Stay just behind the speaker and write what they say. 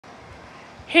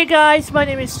Hey guys, my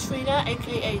name is Trina,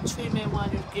 aka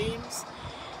Trina100 Games.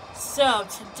 So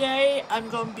today I'm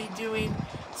going to be doing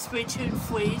Splatoon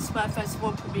 3 Splatfest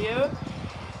World Premiere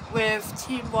with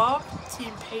Team Rock,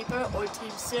 Team Paper, or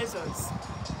Team Scissors.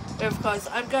 Of course,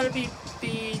 I'm going to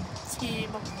be Team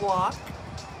Rock.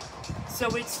 So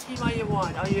which team are you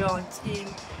on? Are you on Team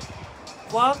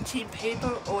Rock, Team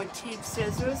Paper, or Team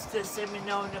Scissors? Just let me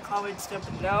know in the comments down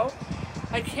below.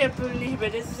 I can't believe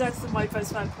it. This is actually my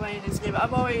first time playing this game.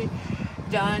 I've already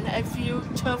done a few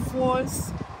turf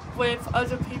wars with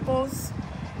other people's.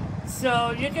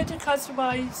 So you get to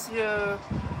customize your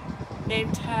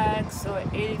name tags or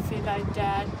anything like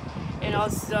that. And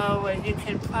also you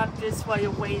can practice while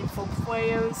you're waiting for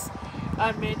players.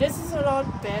 I mean, this is a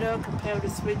lot better compared to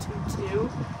Splatoon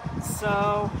 2.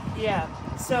 So yeah.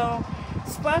 So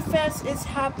Splatfest is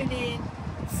happening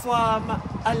from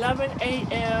 11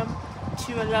 a.m.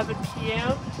 to 11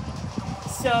 p.m.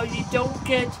 So you don't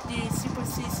get the Super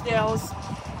C snails,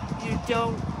 you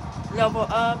don't level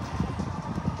up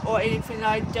or anything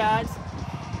like that.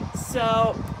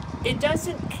 So it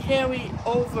doesn't carry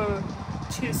over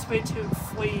to Splatoon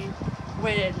 3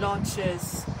 when it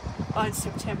launches on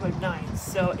September 9th.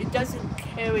 So it doesn't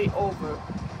carry over.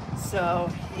 So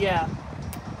yeah.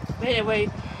 But anyway,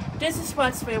 this is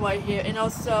what's right here, and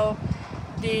also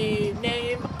the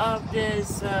name of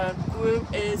this group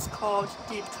is called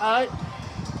Deep Cut.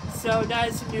 So that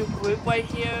is a new group right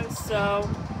here. So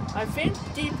I think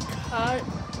Deep Cut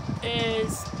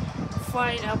is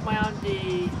flying around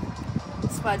the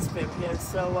Splatfest here.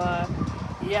 So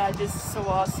yeah, this is so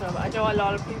awesome. I know a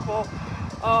lot of people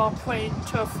are playing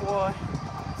turf war.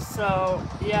 So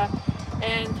yeah,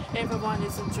 and everyone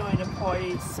is enjoying the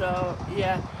party. So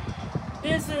yeah,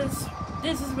 this is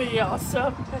really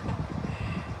awesome.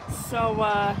 So,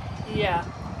 yeah.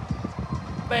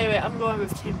 But anyway, I'm going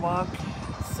with Team Rock.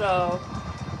 So,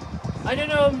 I don't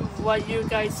know what you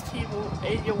guys team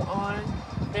you're on.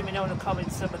 Let me know in the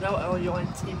comments down below. Are you on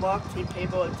Team Rock, Team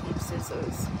Paper, or Team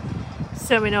Scissors?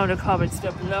 Let me know in the comments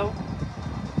down below.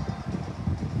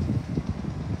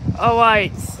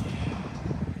 Alright.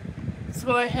 Let's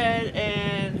go ahead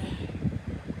and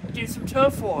do some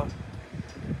turf war.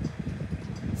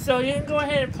 So you can go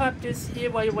ahead and practice here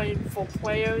while you're waiting for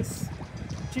players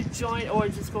to join, or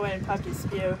just go ahead and practice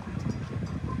here.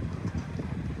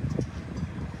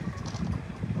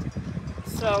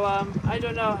 So I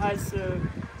don't know how to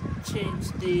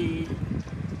change the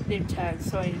name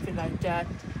tags or anything like that.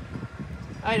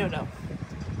 I don't know.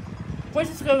 We're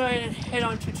just going to go ahead and head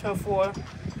on to turf war.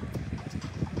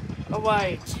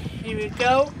 Alright, here we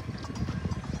go.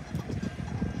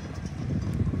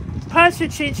 Probably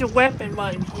should change the weapon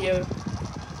line here.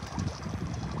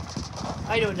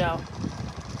 I don't know.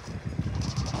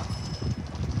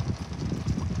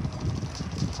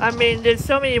 I mean, there's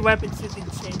so many weapons you can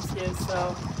change here,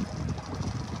 so.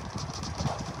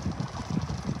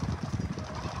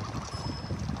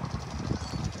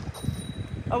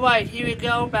 Alright, here we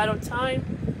go, battle time.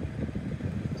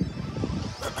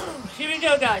 Here we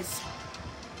go, guys.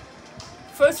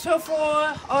 First turf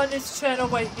war on this channel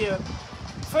right here.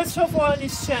 First of all on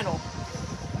this channel.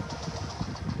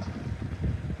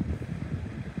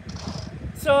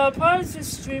 So I'll probably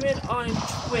just stream it on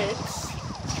Twitch.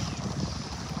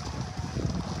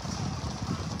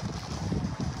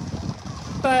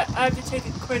 But I have to take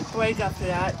a quick break after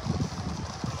that.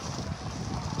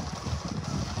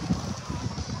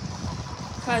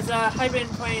 Because I've been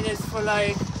playing this for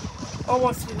like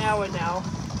almost an hour now.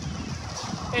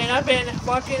 And I've been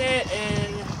watching it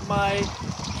and my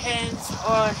hands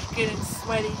are getting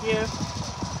sweaty here.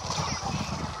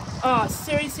 Oh,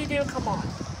 seriously, dude? Come on.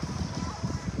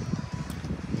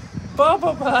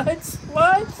 Bubble Butts?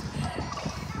 What?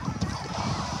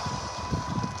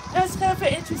 That's kind of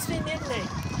an interesting nickname.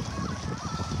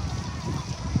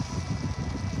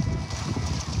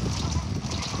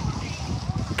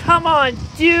 Come on,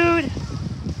 dude.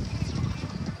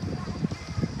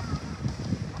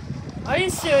 Are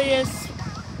you serious?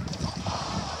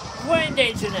 We're in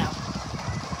danger now.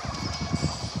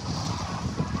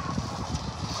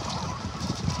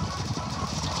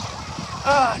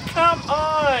 Ah, oh, come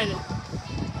on!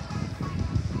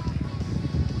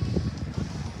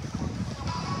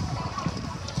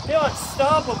 They're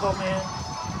unstoppable, man.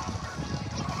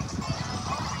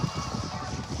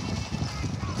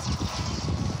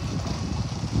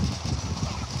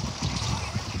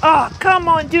 Ah, oh, come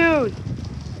on, dude!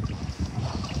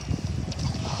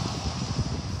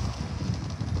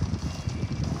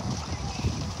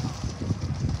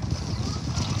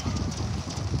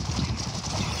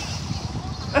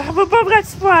 We both got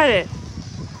spotted.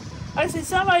 I see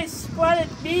somebody spotted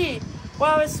me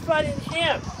Well, I was spotting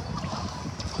him.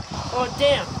 Oh,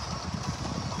 damn.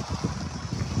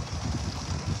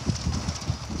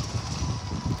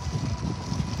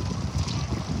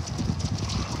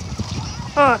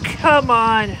 Oh, come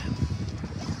on.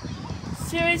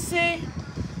 Seriously?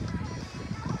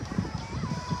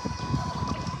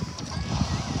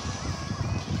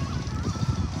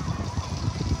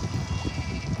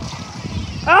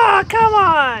 Oh, come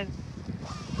on!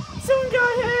 Someone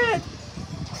got hit!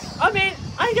 I mean,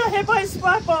 I got hit by a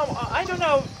splat bomb. I don't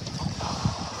know.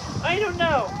 I don't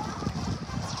know.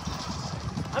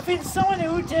 I mean, someone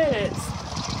who did it.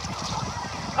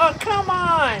 Oh, come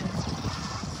on!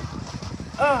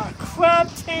 Oh,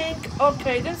 crab tank.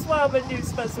 Okay, this is one of the new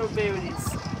special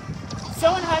abilities.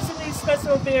 Someone has some new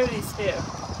special abilities here.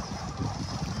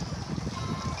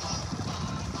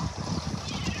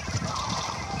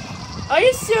 Are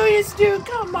you serious, dude?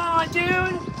 Come on,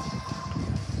 dude.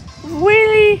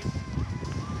 Really?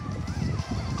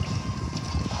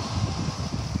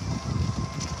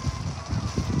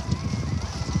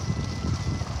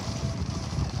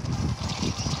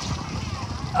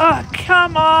 Oh,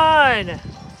 come on.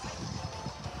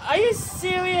 Are you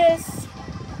serious?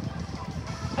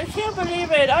 I can't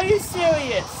believe it. Are you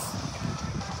serious?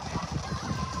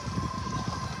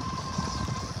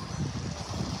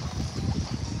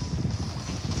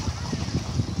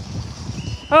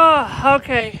 Oh,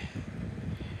 okay.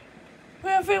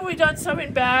 Well, I think we done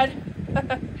something bad.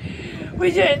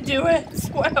 We didn't do it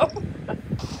well.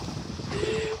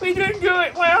 We didn't do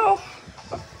it well.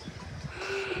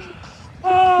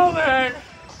 Oh, man.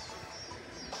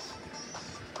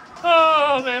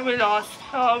 Oh, man, we lost.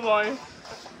 Oh, boy.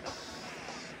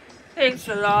 Thanks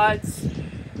a lot.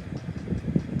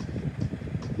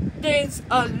 Thanks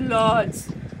a lot.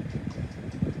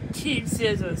 Team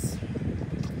Scissors.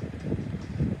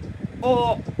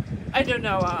 Or, I don't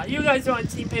know, you guys are on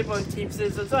Team Paper and Team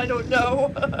Scissors, I don't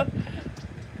know.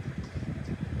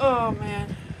 Oh,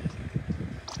 man.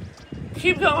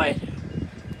 Keep going.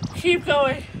 Keep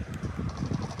going.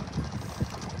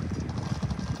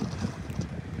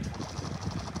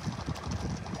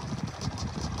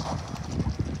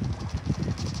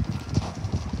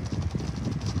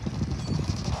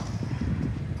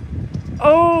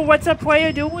 Oh, what's up,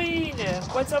 player doing?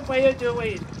 What's up, player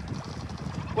doing?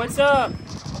 What's up?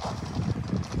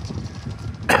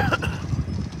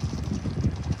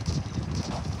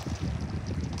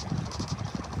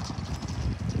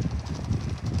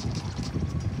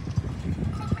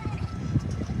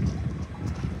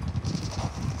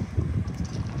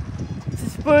 This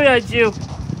is at you.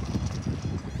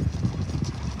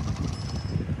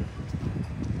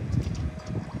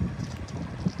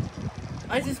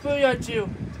 I just booted at you.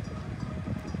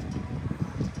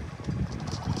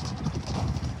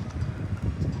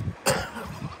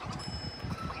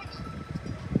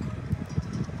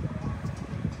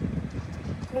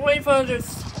 Wait for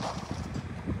others.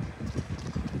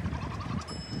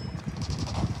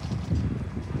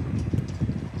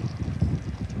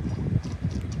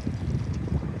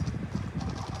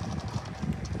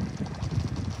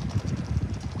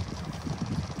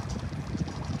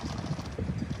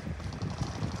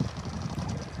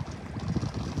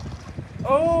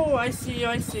 Oh, I see you,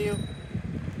 I see you.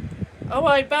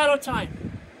 Alright, battle time.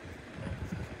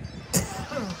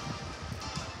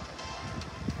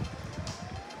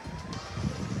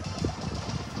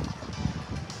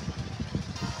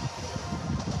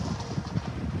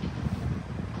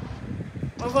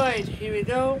 Alright, here we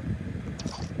go.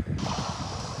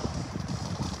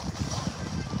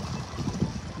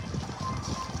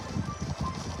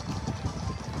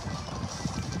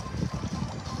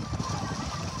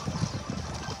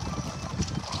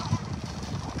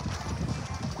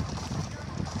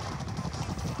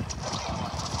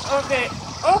 Okay.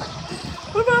 Oh!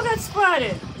 We both got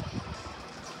spotted!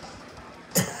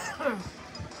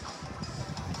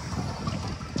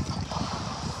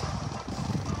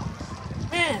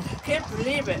 Man, I can't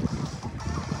believe it.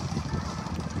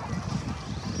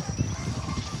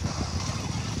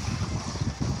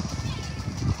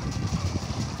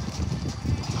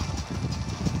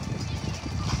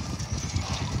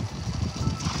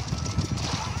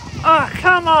 Oh,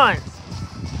 come on!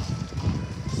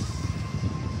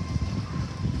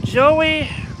 Joey.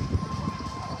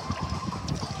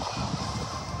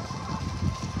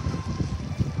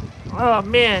 Oh,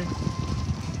 man.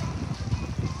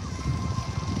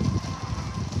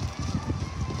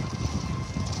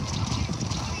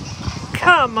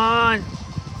 Come on.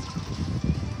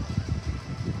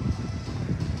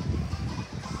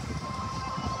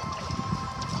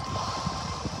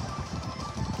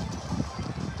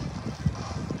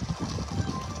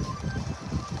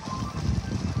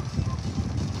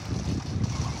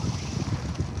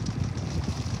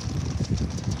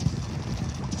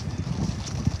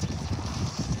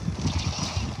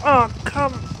 Oh,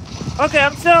 come. Okay,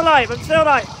 I'm still alive. I'm still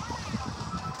alive.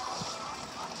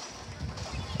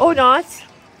 Or not.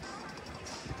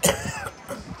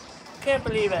 Can't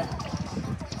believe it.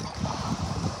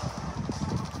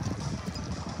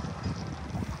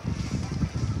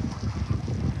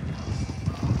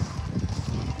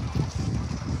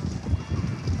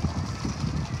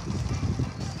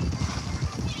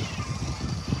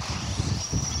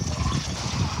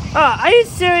 Are you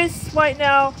serious right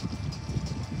now?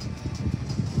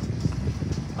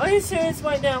 Are you serious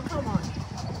right now? Come on.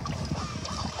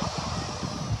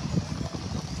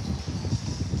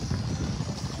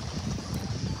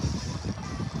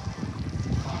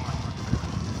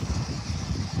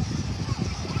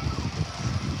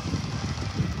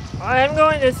 I am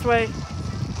going this way.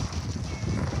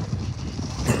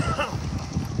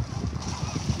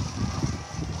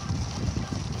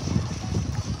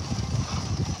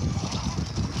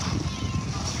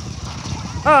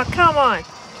 Oh, come on.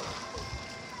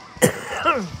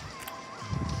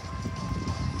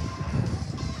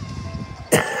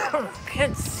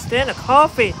 Can't stand a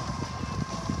coffee.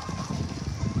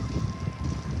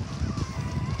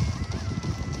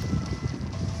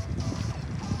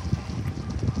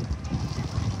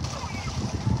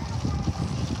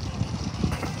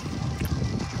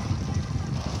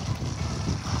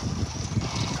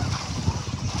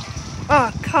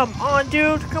 Oh, come on,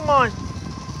 dude. Come on.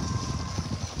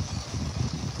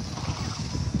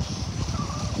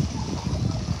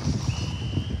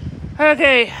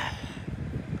 Okay.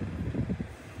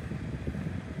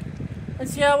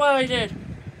 Let's see how well I did.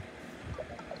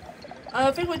 I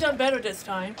think we done better this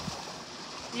time.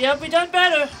 Yep, we done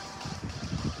better.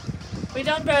 We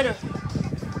done better.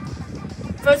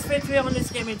 First victory on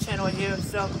this gaming channel here,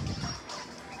 so.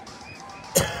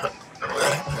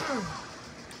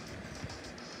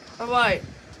 Alright.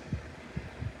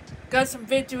 Got some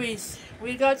victories.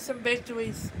 We got some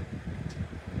victories.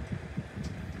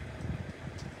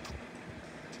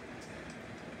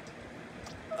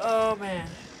 Oh man.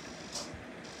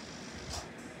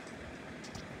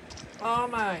 Oh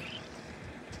my.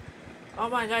 Oh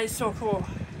my, that is so cool.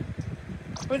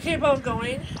 We keep on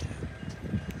going.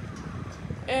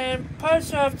 And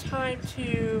perhaps I have time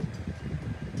to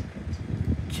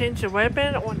change the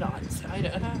weapon or not. I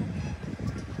don't know.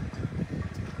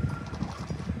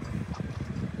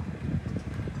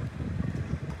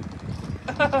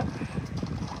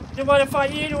 Do you want to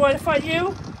fight you? Do you want to fight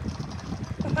you?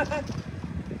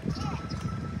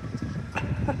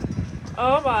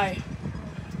 Oh my.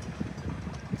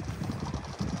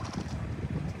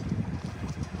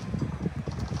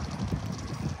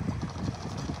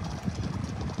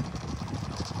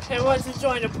 Who wants to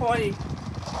join the party?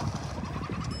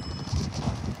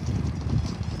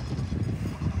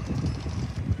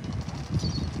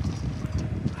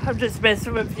 I'm just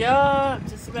messing with ya. I'm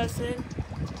just messing.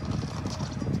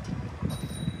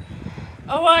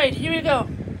 Alright, here we go.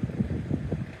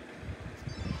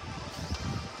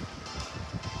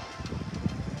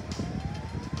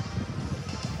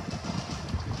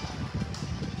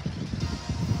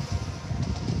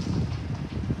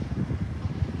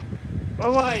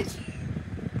 Alright.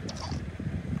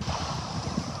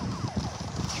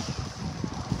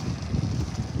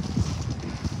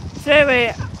 So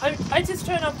anyway, I just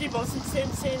turned off the motion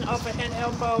sensing of a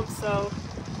handheld mode, so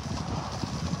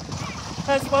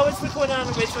as well as recording on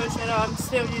the original channel, I'm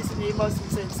still using the motion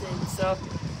sensing, so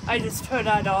I just turned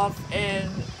that off, and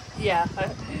yeah.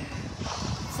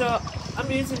 So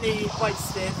I'm using the white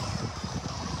stick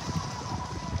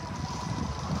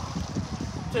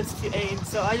just to aim,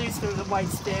 so I use the white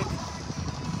stick.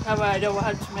 That way I don't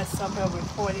have to mess up while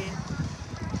recording.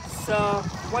 So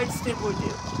white stick will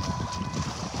do.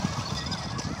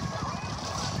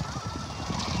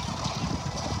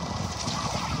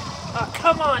 Oh,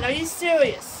 come on, are you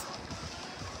serious?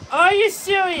 Are you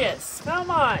serious?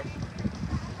 Come on.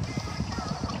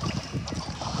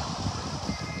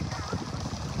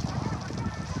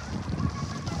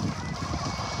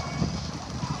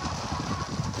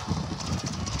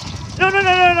 No, no,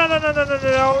 no, no, no, no, no, no, no,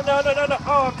 no, no, no, no, no.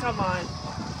 Oh, come on.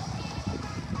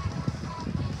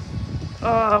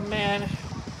 Oh, man.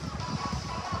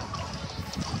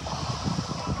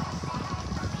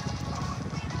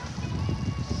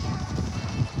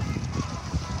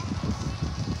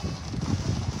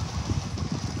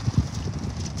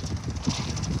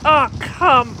 Oh,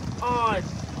 come on.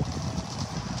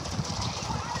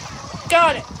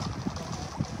 Got it.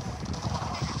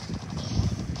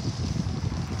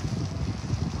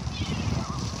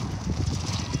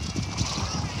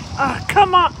 Ah,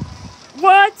 come on.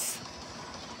 What?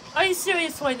 Are you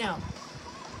serious right now?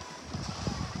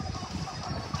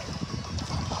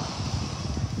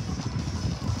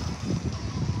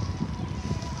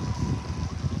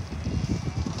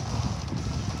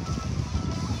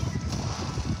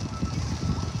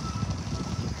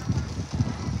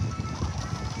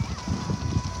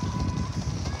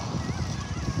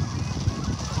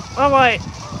 Alright.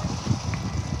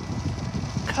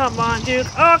 Come on, dude.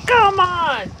 Oh, come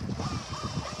on!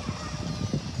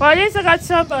 Well, at least I got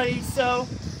somebody, so...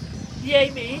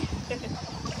 Yay me.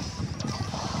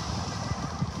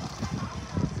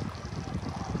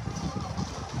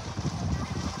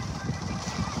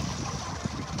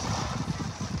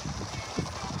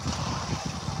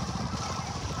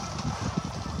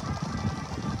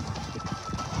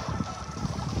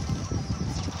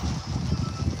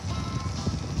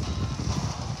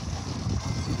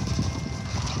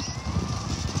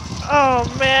 Oh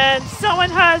man, someone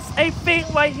has a thing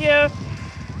right here.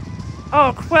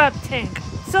 Oh, crab tank.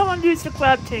 Someone used the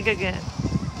crab tank again.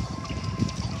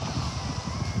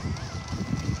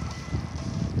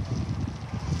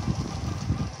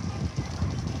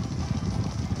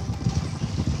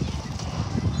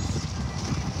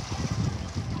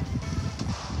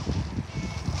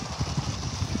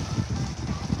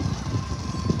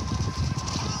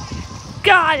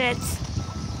 Got it!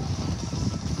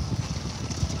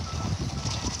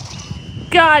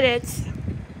 Got it!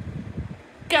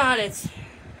 Got it!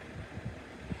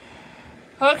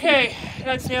 Okay,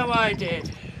 let's hear what I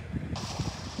did.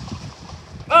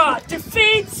 Ah,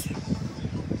 defeat!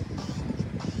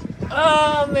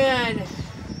 Oh man,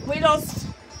 we lost.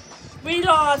 We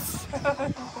lost.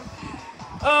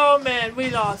 Oh man, we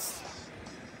lost.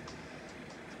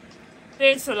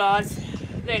 Thanks a lot.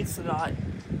 Thanks a lot.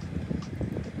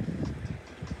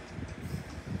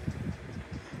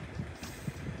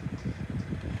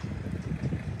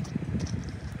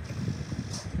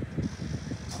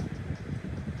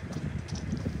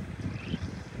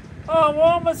 Oh, we're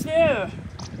almost here.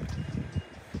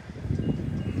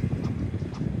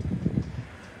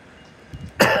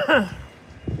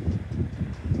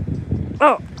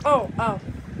 Oh.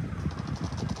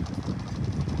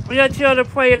 We got two other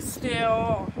players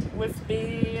still with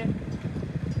me.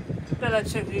 Gotta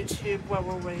check YouTube while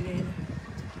we're waiting.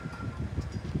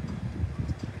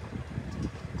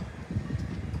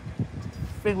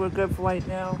 I think we're good for right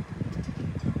now.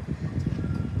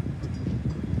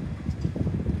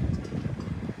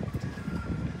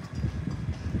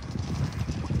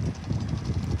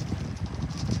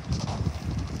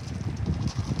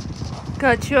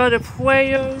 Got two other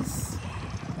players.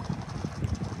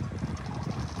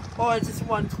 Or it's just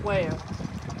one player.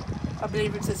 I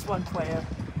believe it's just one player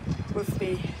with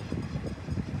B.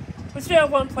 We still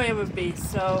have one player with B,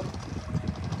 so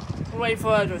we'll wait for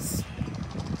others.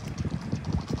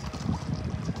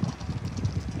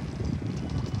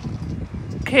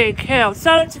 Okay, Kale.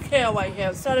 Shout out to Kale right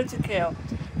here. Shout out to Kale.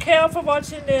 Kale for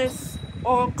watching this,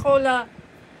 or Cola,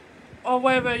 or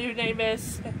whatever your name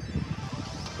is.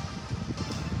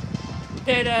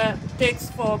 Thanks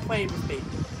for playing with me.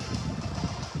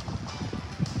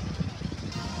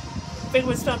 I think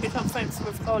we're starting to become friends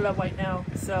with Cola right now,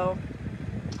 so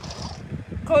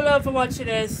Cola for watching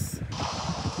this.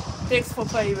 Thanks for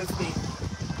playing with me.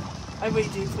 I really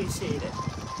do appreciate it.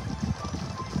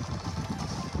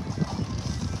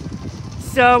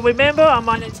 So remember, I'm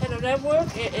on Nintendo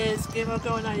Network. It is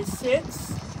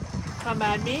GamerGirl96. Come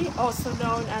at me, also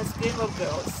known as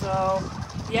GamerGirl. So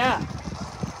yeah.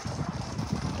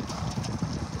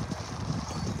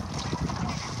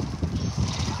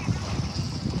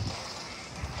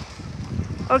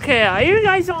 Okay, are you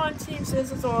guys on Team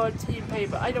Scissors or Team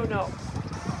Paper? I don't know.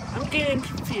 I'm getting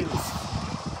confused.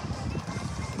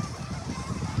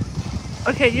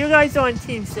 Okay, you guys are on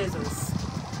Team Scissors.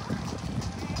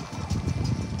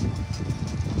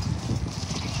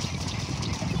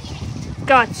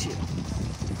 Got you.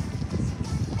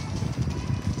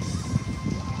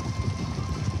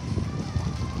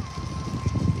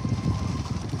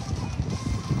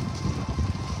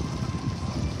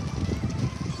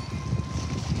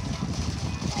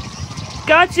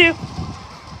 Got you!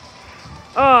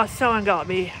 Oh, someone got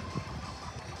me.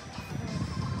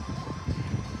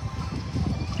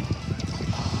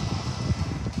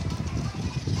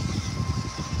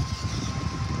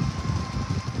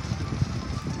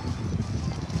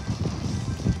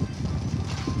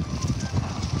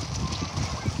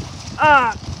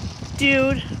 Ah,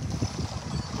 dude.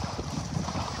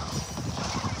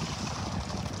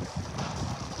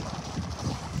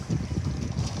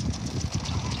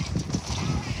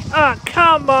 Ah,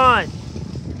 come on!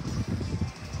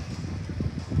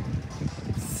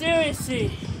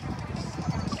 Seriously?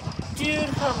 Dude,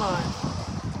 come on.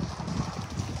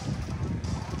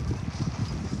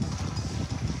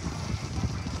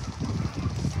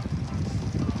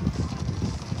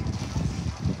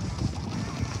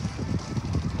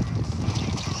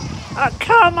 Ah,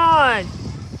 come on!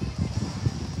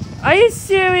 Are you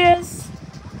serious?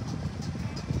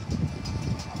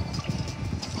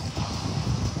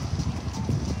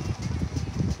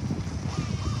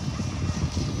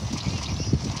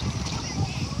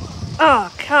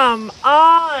 Oh, come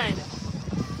on!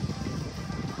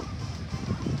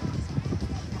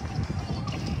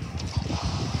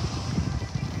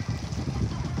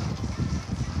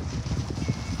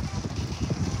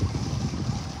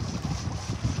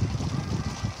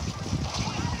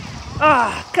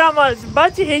 Ah, oh, come on, it's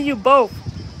about to hit you both.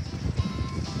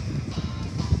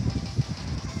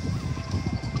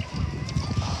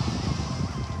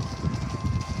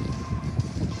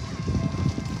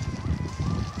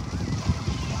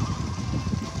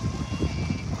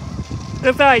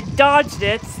 If I dodged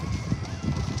it.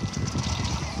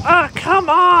 Ah, oh, come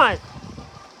on!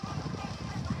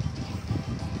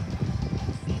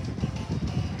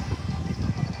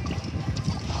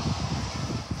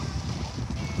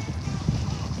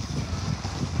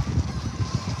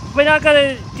 We're not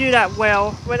gonna do that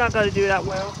well. We're not gonna do that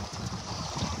well.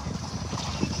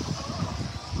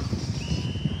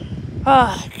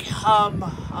 Ah, oh, come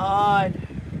on.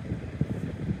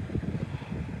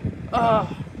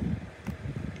 Oh.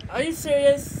 Are you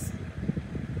serious?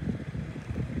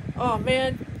 Oh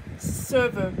man,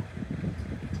 server.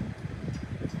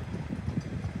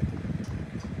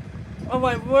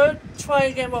 Alright, we'll try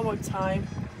again one more time.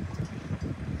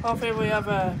 Hopefully we have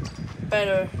a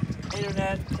better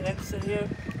internet connection here.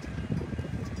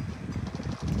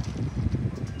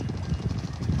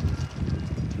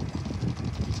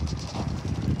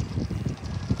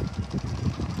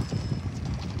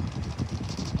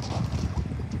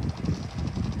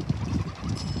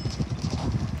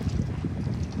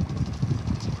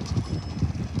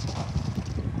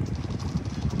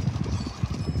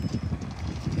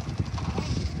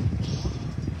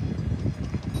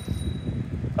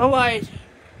 Alright.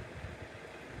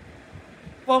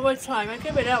 One more time. I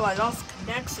can't believe I lost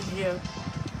connection here.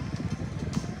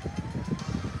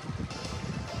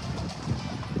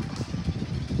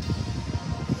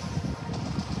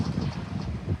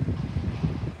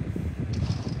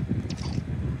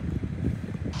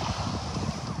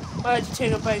 I'll have to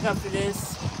take a break after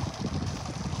this.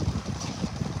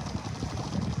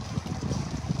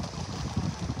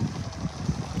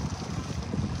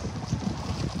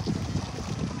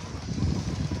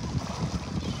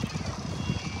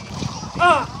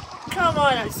 Oh, come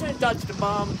on, I should have dodged the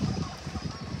bomb.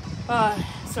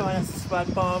 Someone has a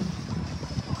splat bomb.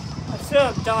 I should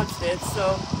have dodged it,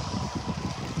 so.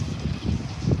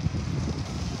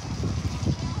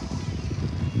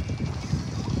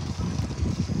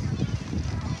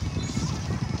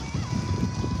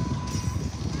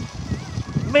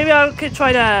 Maybe I could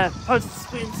try to post a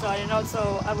screenshot, and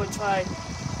also I would try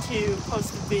to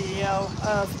post a video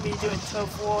of me doing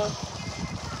Turf War.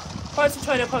 Plus,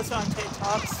 try to post it on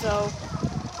TikTok, so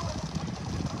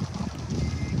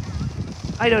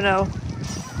I don't know.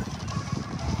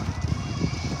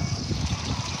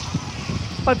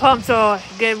 My palms are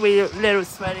getting a little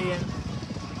sweaty, and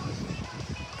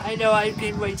I know I've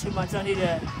gained way too much. I need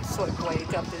a short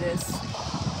break after this.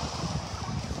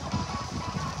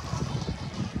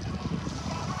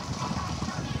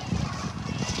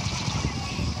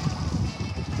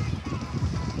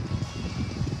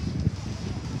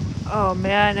 Oh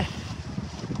man,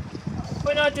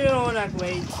 we're not doing all that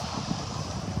great.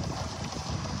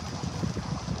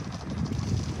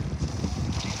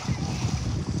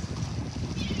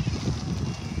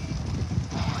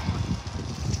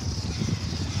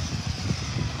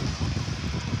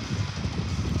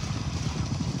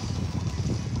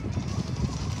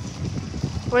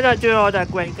 We're not doing all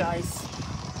that great, guys.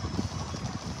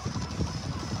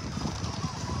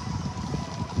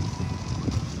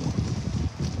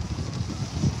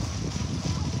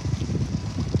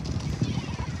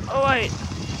 Alright.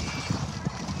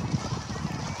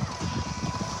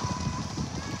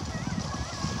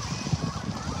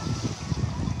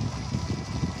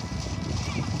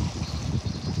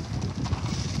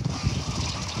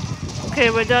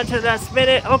 Okay, we're down to the last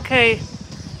minute. Okay.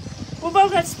 We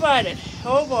both got spotted.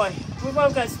 Oh boy. We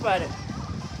both got spotted.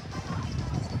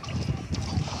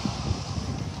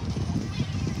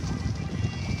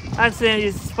 I accidentally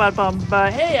used the spot bomb,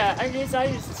 but hey, at least I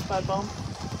used the spot bomb.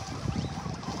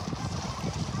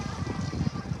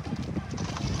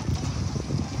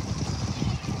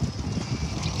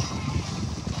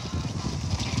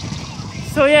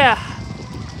 So yeah,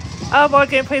 I have more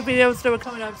gameplay videos that were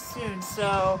coming up soon,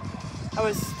 so I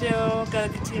was still gonna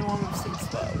continue on with Scenes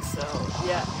though, so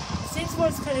yeah. Scenes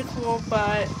was kinda cool,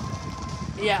 but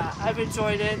yeah, I've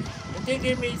enjoyed it. It did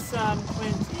give me some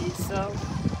cringy, so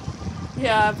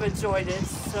yeah, I've enjoyed it.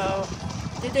 So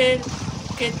they did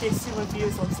get decent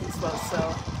reviews on Scenes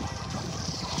so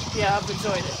yeah, I've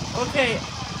enjoyed it. Okay,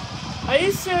 are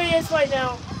you serious right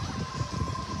now?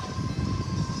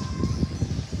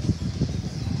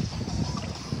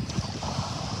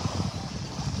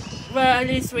 Well, at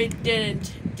least we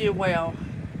didn't do well.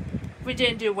 We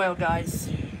didn't do well, guys.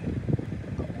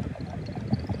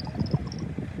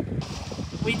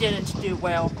 We didn't do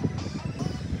well.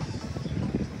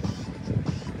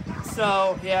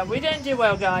 So, yeah, we didn't do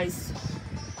well, guys.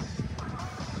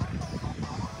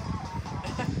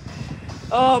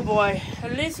 Oh boy,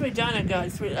 at least we done it,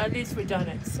 guys. At least we done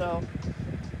it, so.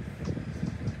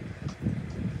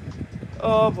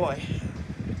 Oh boy.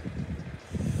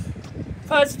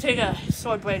 First, take a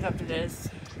short break after this.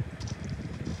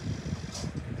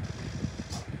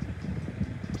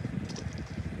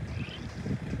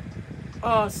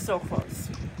 Oh, so close.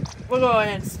 We'll go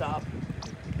ahead and stop.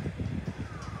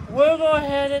 We'll go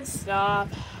ahead and stop.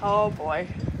 Oh boy.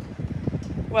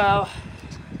 Well,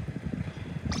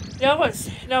 that was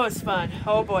fun.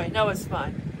 Oh boy, that was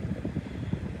fun.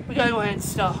 We gotta go ahead and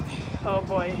stop. Oh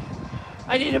boy.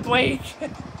 I need a break.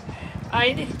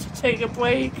 I need to take a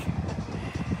break.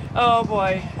 Oh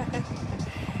boy.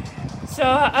 So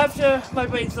after my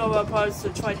break's over, I'll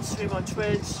probably try to stream on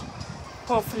Twitch.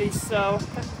 Hopefully so.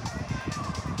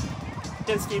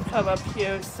 This didn't come up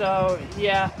here, so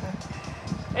yeah.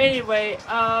 Anyway,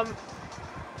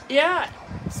 yeah,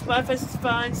 Splatfest is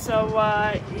fun, so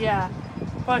yeah.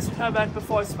 Probably come back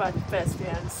before Splatfest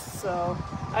ends, so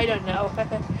I don't know.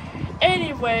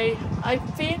 Anyway, I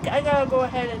think I gotta go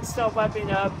ahead and start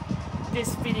wrapping up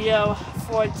this video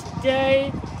for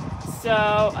today. So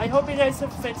I hope you guys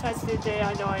have a fantastic day.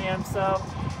 I know I am. So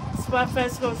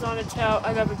Splatfest goes on until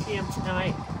 11 PM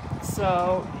tonight.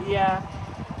 So yeah.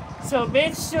 So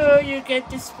make sure you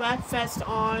get the Splatfest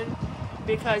on,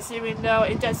 because even though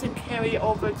it doesn't carry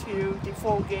over to the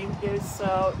full game here,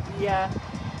 so yeah.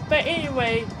 But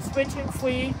anyway, Splatoon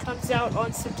 3 comes out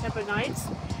on September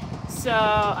 9th, so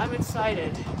I'm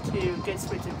excited to get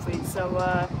Splatoon 3.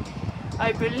 So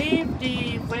I believe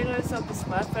the winners of the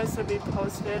Splatfest will be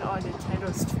posted on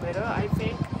Nintendo's Twitter, I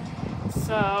think.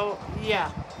 So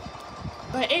yeah.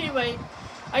 But anyway,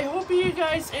 I hope you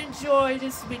guys enjoy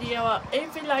this video.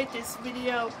 If you like this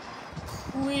video,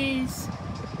 please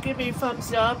give me a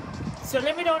thumbs up. So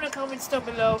let me know in the comments down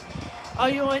below. Are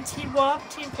you on Team Rock,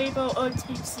 Team Paper, or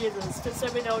Team Scissors? Just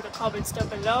let me know in the comments down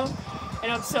below.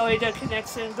 And I'm sorry the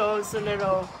connection goes a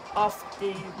little off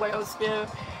the rails here.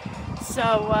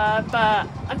 So, but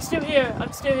I'm still here.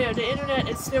 I'm still here. The internet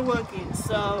is still working.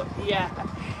 So, yeah.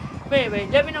 But anyway,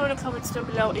 let me know in the comments down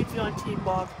below if you're on Team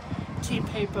Rock, Team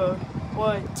Paper,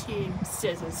 or Team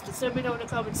Scissors. Just let me know in the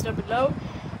comments down below.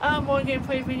 More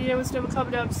gameplay videos that will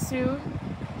coming up soon.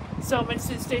 So make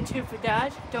sure to stay tuned for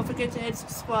that. Don't forget to hit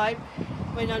subscribe,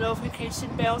 ring the notification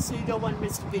bell so you don't want to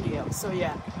miss the video. So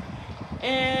yeah.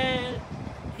 And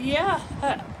yeah,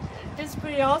 this is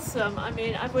pretty awesome. I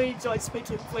mean, I really enjoyed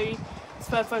Splatoon 3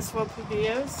 Splatfest World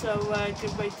Premiere. So I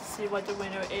can't wait to see what the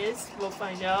winner is. We'll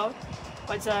find out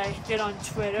once I get on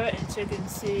Twitter and check and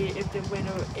see if the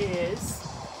winner is.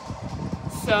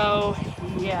 So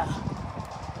yeah.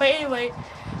 But anyway,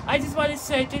 I just want to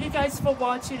say thank you guys for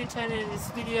watching and attending this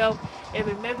video. And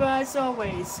remember, as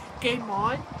always, game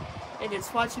on. And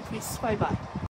it's watching. Peace. Bye bye.